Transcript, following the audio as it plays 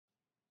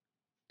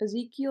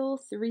Ezekiel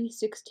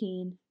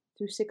 3:16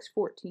 through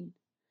 6:14.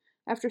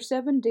 After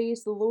 7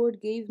 days the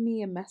Lord gave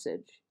me a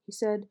message. He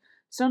said,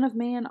 Son of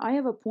man, I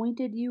have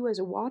appointed you as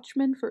a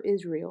watchman for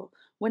Israel.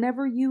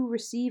 Whenever you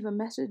receive a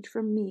message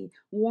from me,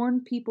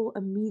 warn people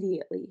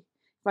immediately.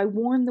 If I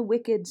warn the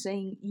wicked,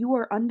 saying, You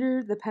are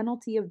under the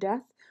penalty of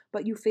death,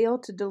 but you fail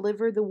to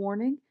deliver the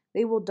warning,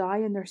 they will die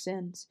in their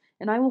sins,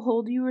 and I will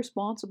hold you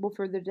responsible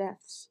for their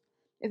deaths.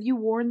 If you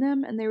warn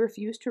them and they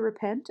refuse to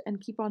repent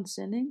and keep on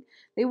sinning,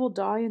 they will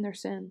die in their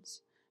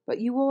sins. But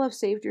you will have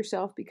saved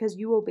yourself because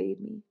you obeyed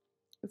me.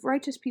 If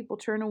righteous people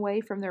turn away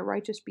from their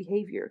righteous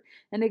behavior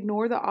and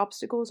ignore the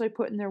obstacles I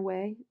put in their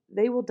way,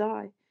 they will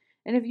die.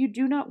 And if you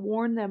do not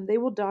warn them, they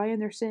will die in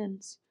their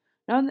sins.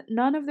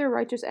 None of their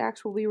righteous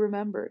acts will be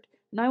remembered,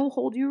 and I will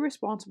hold you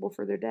responsible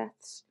for their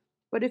deaths.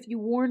 But if you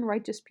warn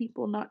righteous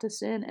people not to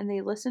sin and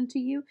they listen to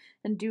you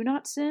and do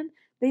not sin,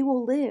 they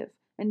will live,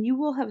 and you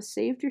will have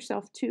saved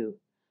yourself too.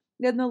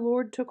 Then the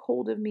Lord took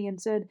hold of me and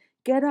said,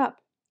 Get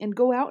up and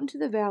go out into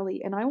the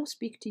valley, and I will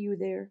speak to you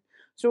there.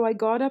 So I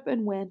got up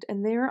and went,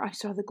 and there I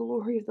saw the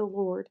glory of the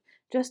Lord,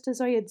 just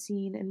as I had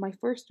seen in my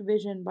first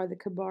vision by the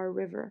Kebar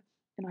River,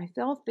 and I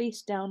fell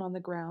face down on the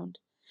ground.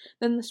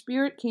 Then the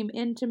Spirit came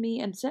into me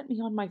and set me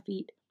on my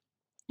feet.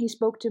 He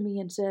spoke to me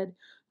and said,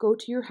 Go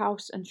to your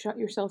house and shut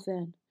yourself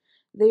in.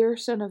 There,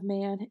 Son of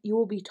man, you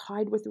will be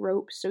tied with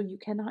ropes, so you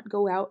cannot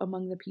go out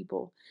among the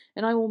people.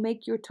 And I will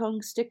make your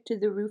tongue stick to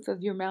the roof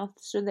of your mouth,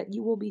 so that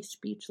you will be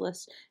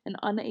speechless and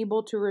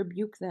unable to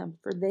rebuke them,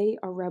 for they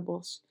are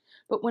rebels.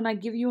 But when I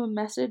give you a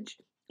message,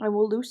 I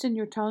will loosen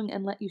your tongue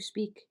and let you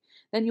speak.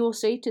 Then you will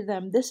say to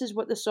them, This is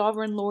what the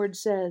sovereign Lord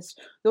says.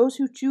 Those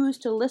who choose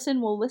to listen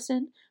will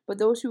listen, but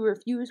those who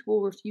refuse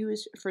will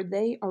refuse, for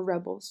they are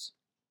rebels.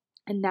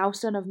 And now,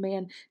 Son of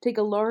man, take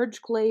a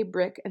large clay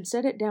brick and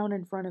set it down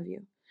in front of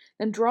you.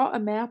 Then draw a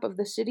map of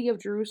the city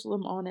of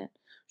Jerusalem on it.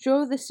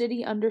 Show the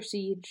city under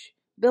siege.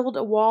 Build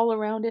a wall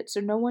around it so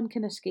no one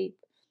can escape.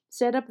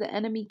 Set up the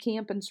enemy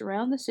camp and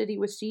surround the city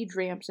with siege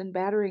ramps and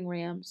battering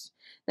rams.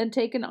 Then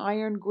take an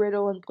iron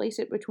griddle and place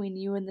it between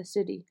you and the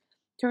city.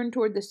 Turn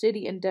toward the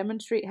city and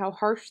demonstrate how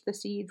harsh the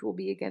siege will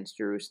be against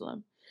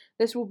Jerusalem.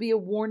 This will be a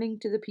warning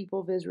to the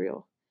people of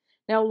Israel.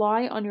 Now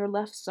lie on your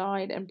left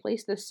side and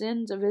place the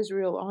sins of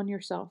Israel on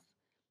yourself.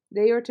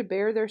 They are to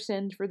bear their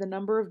sins for the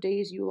number of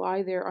days you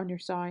lie there on your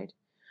side.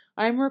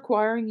 I am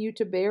requiring you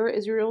to bear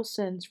Israel's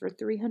sins for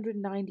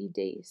 390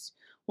 days,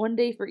 1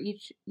 day for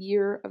each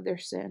year of their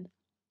sin.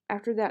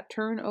 After that,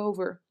 turn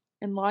over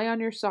and lie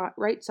on your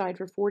right side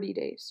for 40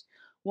 days,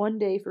 1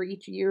 day for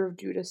each year of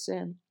Judah's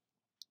sin.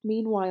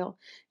 Meanwhile,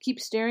 keep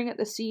staring at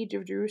the siege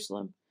of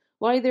Jerusalem.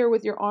 Lie there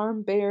with your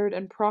arm bared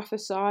and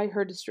prophesy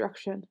her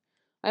destruction.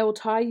 I will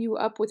tie you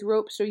up with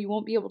ropes so you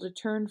won't be able to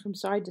turn from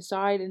side to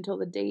side until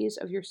the days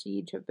of your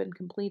siege have been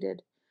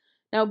completed.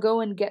 Now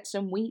go and get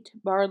some wheat,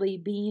 barley,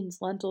 beans,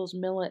 lentils,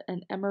 millet,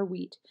 and emmer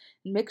wheat,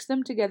 and mix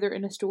them together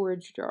in a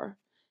storage jar.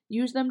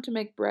 Use them to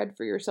make bread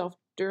for yourself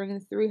during the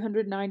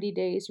 390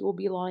 days you will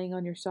be lying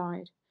on your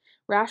side.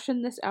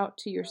 Ration this out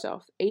to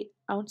yourself, 8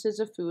 ounces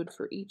of food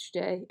for each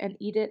day, and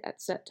eat it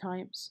at set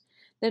times.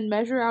 Then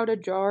measure out a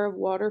jar of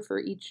water for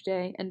each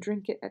day, and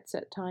drink it at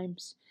set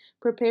times.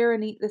 Prepare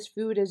and eat this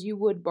food as you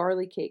would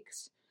barley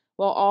cakes.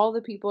 While all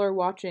the people are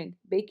watching,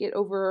 bake it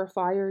over a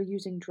fire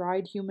using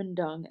dried human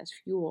dung as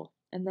fuel,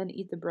 and then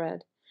eat the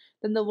bread.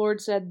 Then the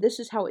Lord said, This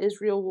is how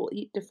Israel will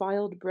eat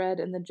defiled bread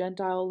in the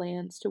Gentile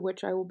lands to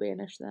which I will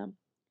banish them.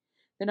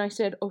 Then I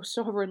said, O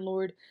sovereign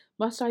Lord,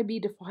 must I be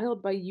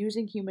defiled by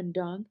using human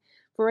dung?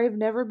 For I have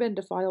never been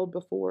defiled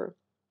before.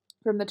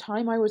 From the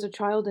time I was a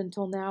child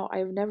until now, I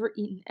have never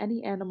eaten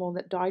any animal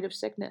that died of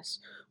sickness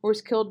or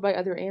was killed by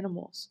other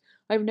animals.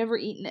 I have never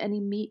eaten any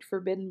meat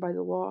forbidden by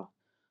the law.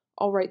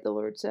 All right, the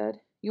Lord said.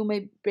 You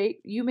may bake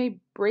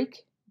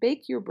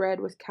your bread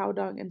with cow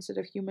dung instead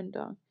of human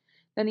dung.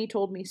 Then he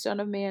told me, Son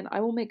of man, I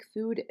will make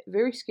food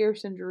very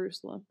scarce in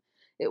Jerusalem.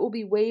 It will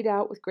be weighed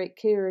out with great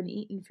care and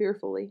eaten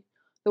fearfully.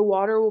 The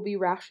water will be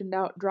rationed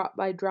out drop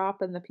by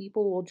drop, and the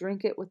people will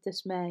drink it with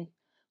dismay.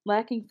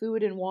 Lacking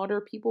food and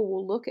water, people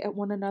will look at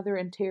one another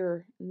in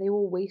terror, and they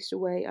will waste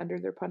away under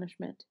their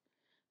punishment.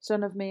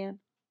 Son of man,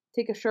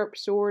 take a sharp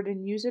sword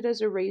and use it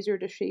as a razor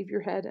to shave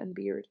your head and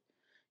beard.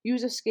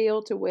 Use a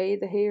scale to weigh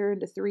the hair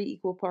into 3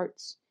 equal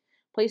parts.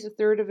 Place a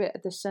third of it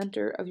at the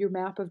center of your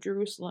map of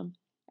Jerusalem.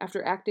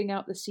 After acting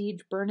out the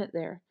siege, burn it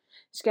there.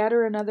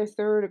 Scatter another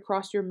third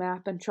across your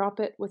map and chop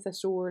it with a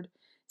sword.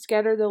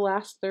 Scatter the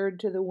last third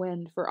to the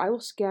wind, for I will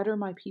scatter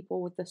my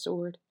people with the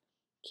sword.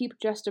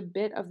 Keep just a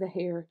bit of the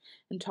hair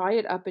and tie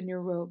it up in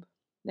your robe.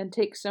 Then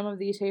take some of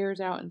these hairs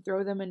out and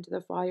throw them into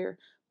the fire,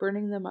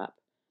 burning them up.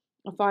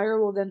 A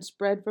fire will then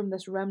spread from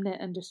this remnant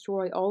and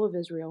destroy all of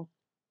Israel.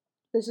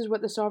 This is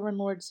what the sovereign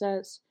Lord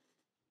says.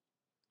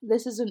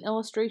 This is an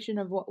illustration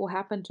of what will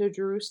happen to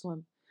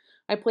Jerusalem.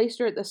 I placed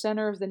her at the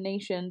center of the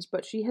nations,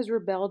 but she has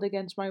rebelled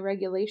against my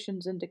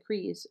regulations and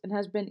decrees, and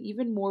has been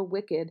even more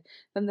wicked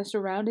than the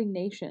surrounding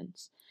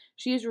nations.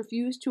 She has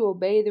refused to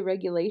obey the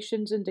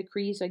regulations and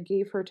decrees I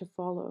gave her to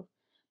follow.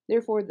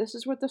 Therefore, this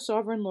is what the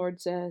sovereign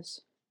Lord says.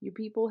 You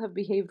people have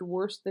behaved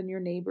worse than your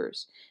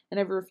neighbors, and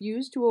have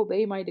refused to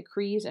obey my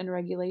decrees and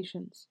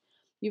regulations.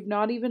 You've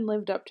not even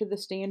lived up to the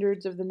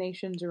standards of the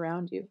nations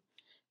around you.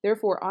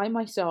 Therefore, I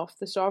myself,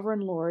 the sovereign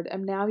Lord,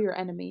 am now your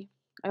enemy.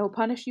 I will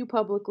punish you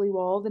publicly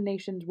while all the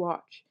nations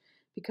watch.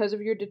 Because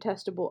of your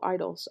detestable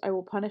idols, I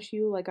will punish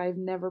you like I have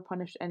never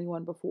punished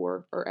anyone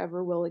before or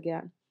ever will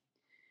again.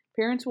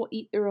 Parents will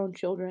eat their own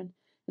children,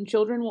 and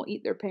children will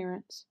eat their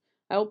parents.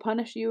 I will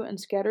punish you and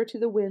scatter to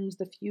the winds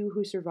the few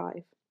who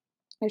survive.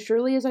 As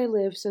surely as I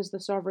live, says the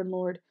sovereign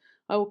Lord,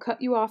 I will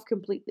cut you off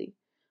completely.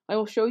 I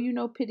will show you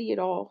no pity at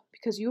all,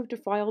 because you have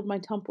defiled my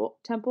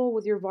temple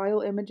with your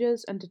vile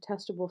images and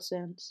detestable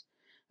sins.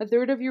 A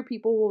third of your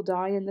people will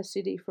die in the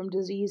city from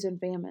disease and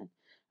famine.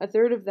 A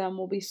third of them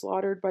will be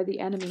slaughtered by the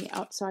enemy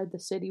outside the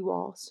city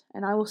walls,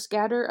 and I will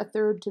scatter a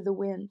third to the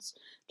winds,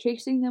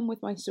 chasing them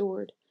with my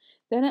sword.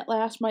 Then at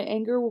last my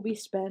anger will be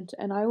spent,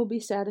 and I will be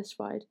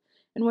satisfied.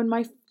 And when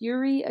my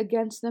fury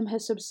against them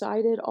has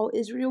subsided, all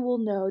Israel will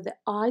know that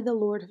I, the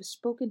Lord, have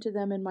spoken to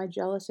them in my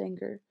jealous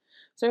anger.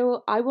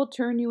 So I will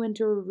turn you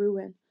into a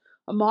ruin,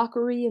 a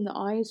mockery in the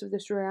eyes of the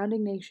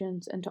surrounding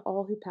nations and to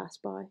all who pass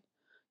by.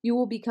 You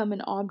will become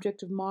an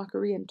object of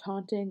mockery and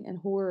taunting and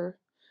horror.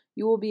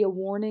 You will be a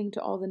warning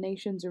to all the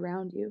nations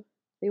around you.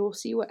 They will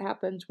see what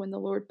happens when the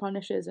Lord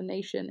punishes a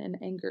nation in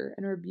anger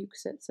and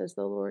rebukes it, says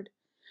the Lord.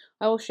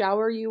 I will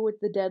shower you with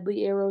the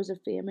deadly arrows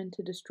of famine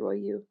to destroy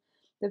you.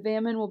 The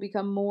famine will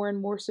become more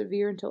and more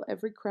severe until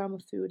every crumb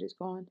of food is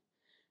gone.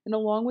 And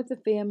along with the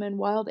famine,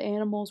 wild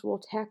animals will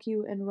attack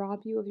you and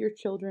rob you of your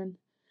children.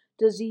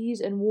 Disease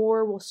and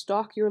war will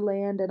stalk your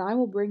land, and I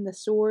will bring the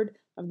sword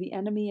of the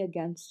enemy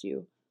against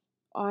you.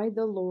 I,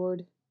 the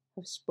Lord,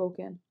 have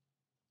spoken.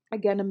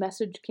 Again, a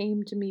message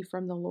came to me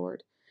from the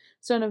Lord.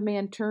 Son of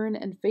man, turn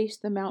and face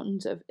the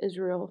mountains of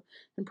Israel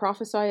and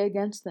prophesy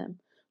against them.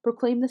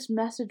 Proclaim this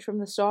message from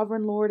the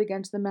sovereign Lord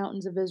against the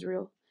mountains of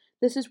Israel.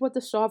 This is what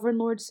the sovereign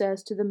Lord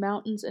says to the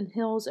mountains and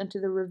hills and to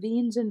the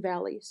ravines and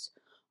valleys.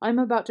 I am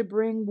about to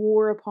bring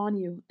war upon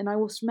you, and I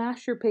will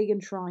smash your pagan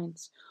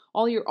shrines.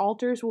 All your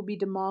altars will be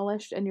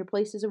demolished, and your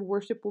places of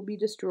worship will be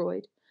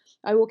destroyed.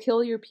 I will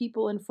kill your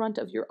people in front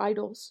of your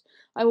idols.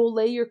 I will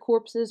lay your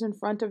corpses in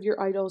front of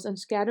your idols and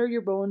scatter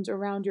your bones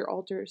around your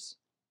altars.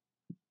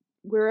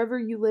 Wherever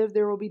you live,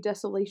 there will be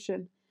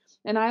desolation,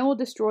 and I will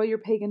destroy your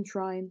pagan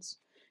shrines.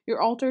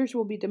 Your altars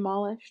will be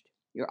demolished,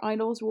 your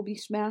idols will be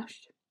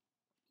smashed,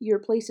 your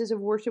places of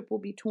worship will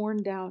be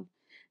torn down,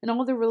 and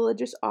all the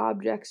religious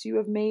objects you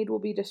have made will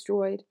be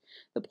destroyed.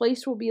 The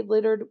place will be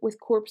littered with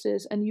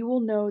corpses, and you will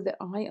know that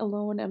I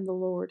alone am the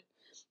Lord.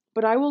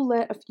 But I will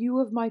let a few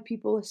of my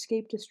people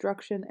escape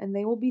destruction, and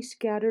they will be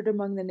scattered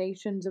among the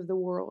nations of the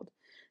world.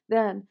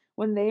 Then,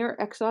 when they are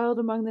exiled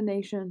among the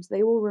nations,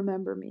 they will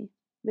remember me.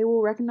 They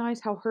will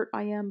recognize how hurt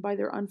I am by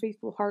their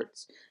unfaithful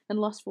hearts and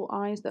lustful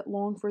eyes that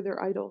long for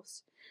their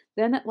idols.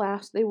 Then at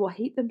last they will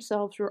hate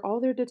themselves for all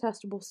their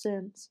detestable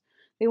sins.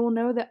 They will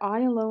know that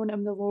I alone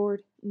am the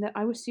Lord, and that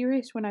I was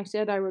serious when I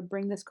said I would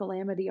bring this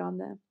calamity on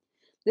them.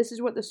 This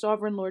is what the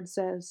sovereign Lord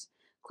says.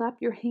 Clap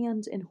your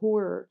hands in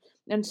horror,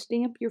 and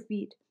stamp your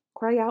feet.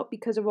 Cry out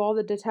because of all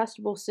the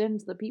detestable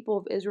sins the people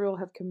of Israel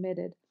have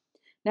committed.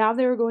 Now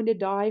they are going to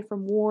die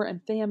from war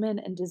and famine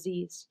and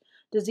disease.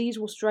 Disease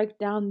will strike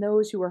down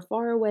those who are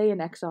far away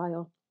in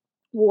exile.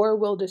 War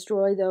will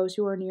destroy those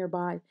who are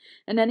nearby,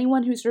 and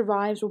anyone who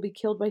survives will be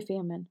killed by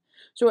famine.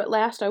 So at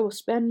last I will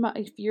spend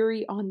my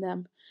fury on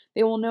them.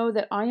 They will know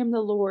that I am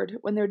the Lord,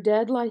 when their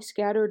dead lie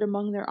scattered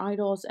among their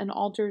idols and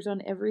altars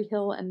on every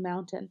hill and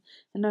mountain,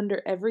 and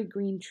under every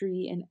green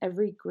tree and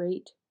every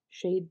great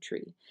shade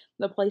tree,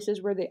 the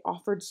places where they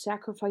offered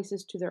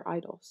sacrifices to their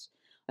idols.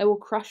 I will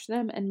crush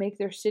them and make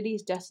their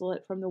cities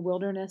desolate from the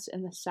wilderness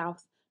in the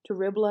south to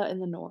Riblah in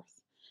the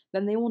north.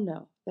 Then they will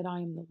know that I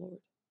am the Lord.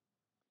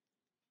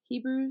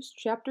 Hebrews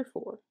chapter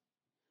 4.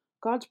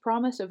 God's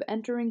promise of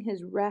entering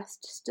his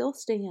rest still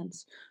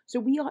stands, so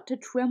we ought to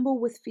tremble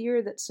with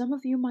fear that some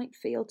of you might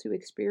fail to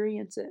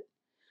experience it.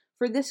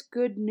 For this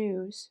good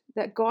news,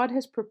 that God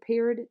has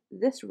prepared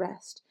this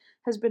rest,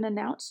 has been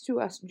announced to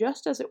us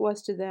just as it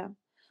was to them.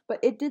 But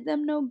it did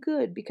them no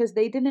good, because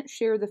they didn't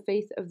share the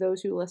faith of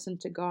those who listened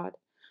to God.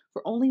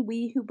 For only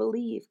we who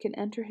believe can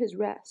enter his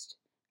rest.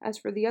 As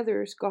for the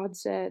others, God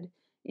said,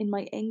 "In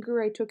my anger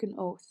I took an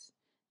oath.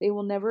 They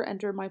will never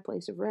enter my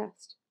place of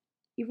rest."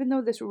 Even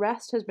though this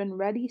rest has been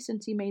ready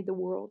since he made the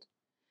world.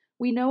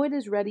 We know it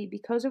is ready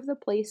because of the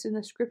place in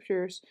the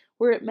scriptures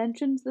where it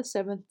mentions the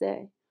seventh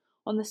day.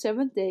 On the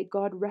seventh day,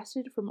 God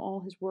rested from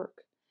all his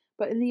work.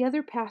 But in the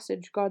other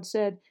passage, God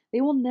said,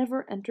 "They will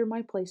never enter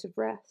my place of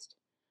rest."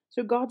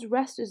 So God's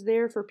rest is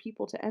there for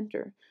people to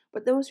enter.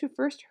 But those who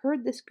first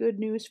heard this good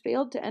news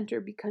failed to enter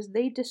because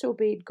they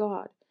disobeyed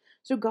God.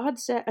 So God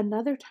set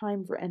another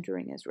time for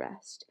entering his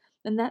rest,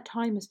 and that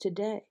time is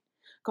today.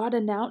 God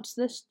announced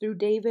this through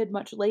David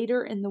much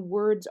later in the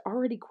words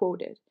already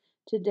quoted.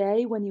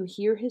 Today, when you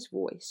hear his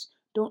voice,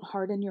 don't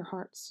harden your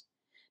hearts.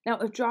 Now,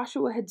 if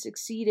Joshua had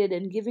succeeded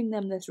in giving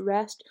them this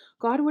rest,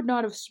 God would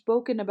not have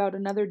spoken about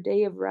another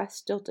day of rest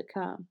still to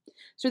come.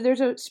 So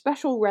there's a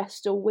special rest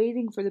still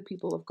waiting for the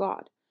people of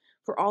God.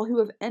 For all who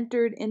have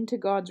entered into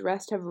God's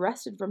rest have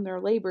rested from their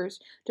labors,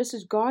 just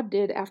as God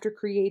did after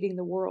creating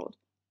the world.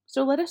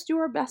 So let us do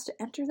our best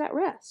to enter that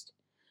rest.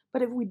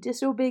 But if we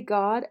disobey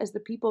God as the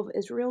people of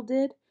Israel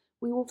did,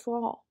 we will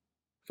fall.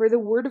 For the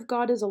word of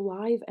God is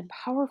alive and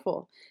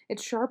powerful.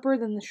 It's sharper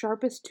than the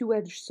sharpest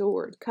two-edged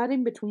sword,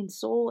 cutting between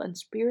soul and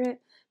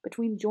spirit,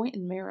 between joint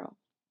and marrow.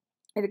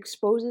 It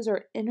exposes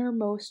our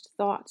innermost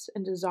thoughts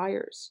and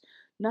desires.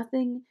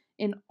 Nothing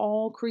in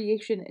all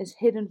creation is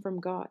hidden from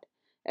God.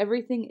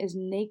 Everything is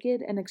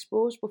naked and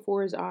exposed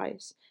before his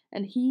eyes,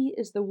 and he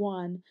is the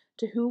one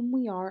to whom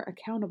we are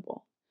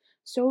accountable.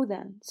 So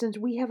then, since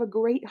we have a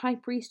great high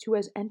priest who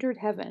has entered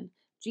heaven,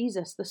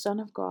 Jesus, the Son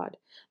of God,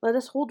 let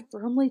us hold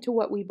firmly to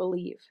what we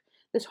believe.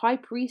 This high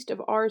priest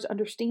of ours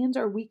understands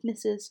our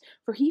weaknesses,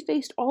 for he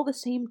faced all the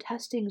same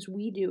testings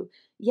we do,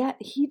 yet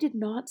he did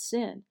not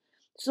sin.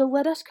 So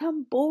let us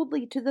come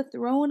boldly to the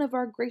throne of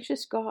our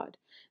gracious God.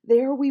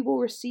 There we will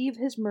receive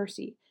his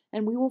mercy,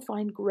 and we will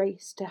find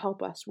grace to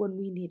help us when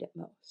we need it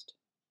most.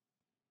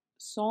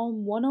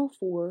 Psalm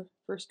 104,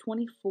 verse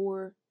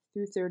 24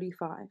 through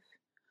 35.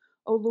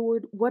 O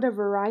Lord, what a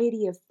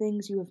variety of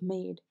things you have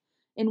made.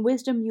 In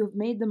wisdom you have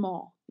made them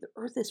all. The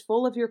earth is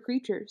full of your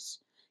creatures.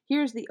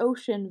 Here is the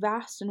ocean,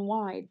 vast and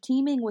wide,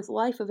 teeming with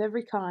life of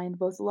every kind,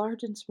 both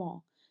large and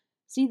small.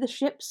 See the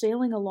ships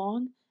sailing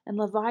along, and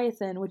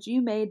Leviathan, which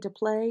you made to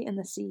play in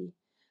the sea.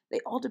 They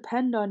all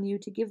depend on you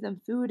to give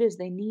them food as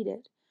they need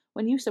it.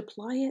 When you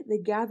supply it, they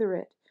gather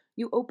it.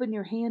 You open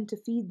your hand to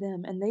feed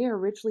them, and they are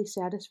richly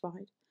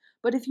satisfied.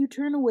 But if you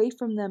turn away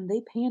from them,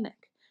 they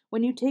panic.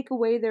 When you take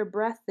away their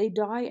breath, they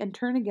die and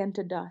turn again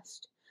to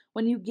dust.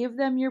 When you give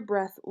them your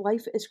breath,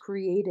 life is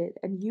created,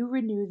 and you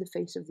renew the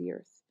face of the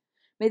earth.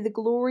 May the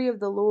glory of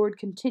the Lord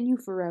continue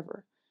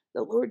forever.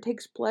 The Lord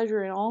takes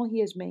pleasure in all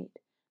he has made.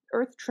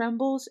 Earth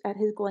trembles at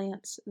his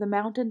glance, the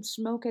mountains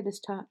smoke at his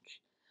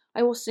touch.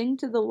 I will sing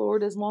to the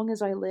Lord as long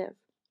as I live.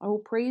 I will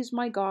praise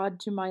my God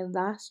to my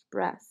last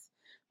breath.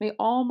 May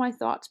all my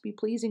thoughts be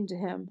pleasing to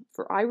him,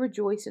 for I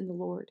rejoice in the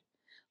Lord.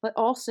 Let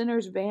all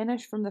sinners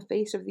vanish from the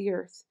face of the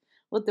earth.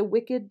 Let the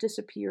wicked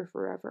disappear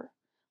forever.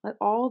 Let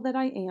all that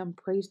I am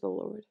praise the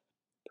Lord.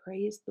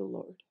 Praise the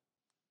Lord.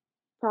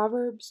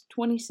 Proverbs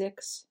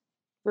 26,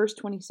 verse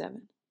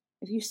 27.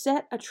 If you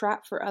set a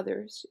trap for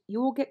others, you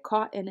will get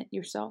caught in it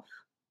yourself.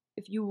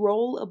 If you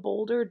roll a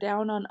boulder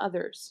down on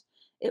others,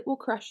 it will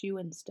crush you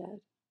instead.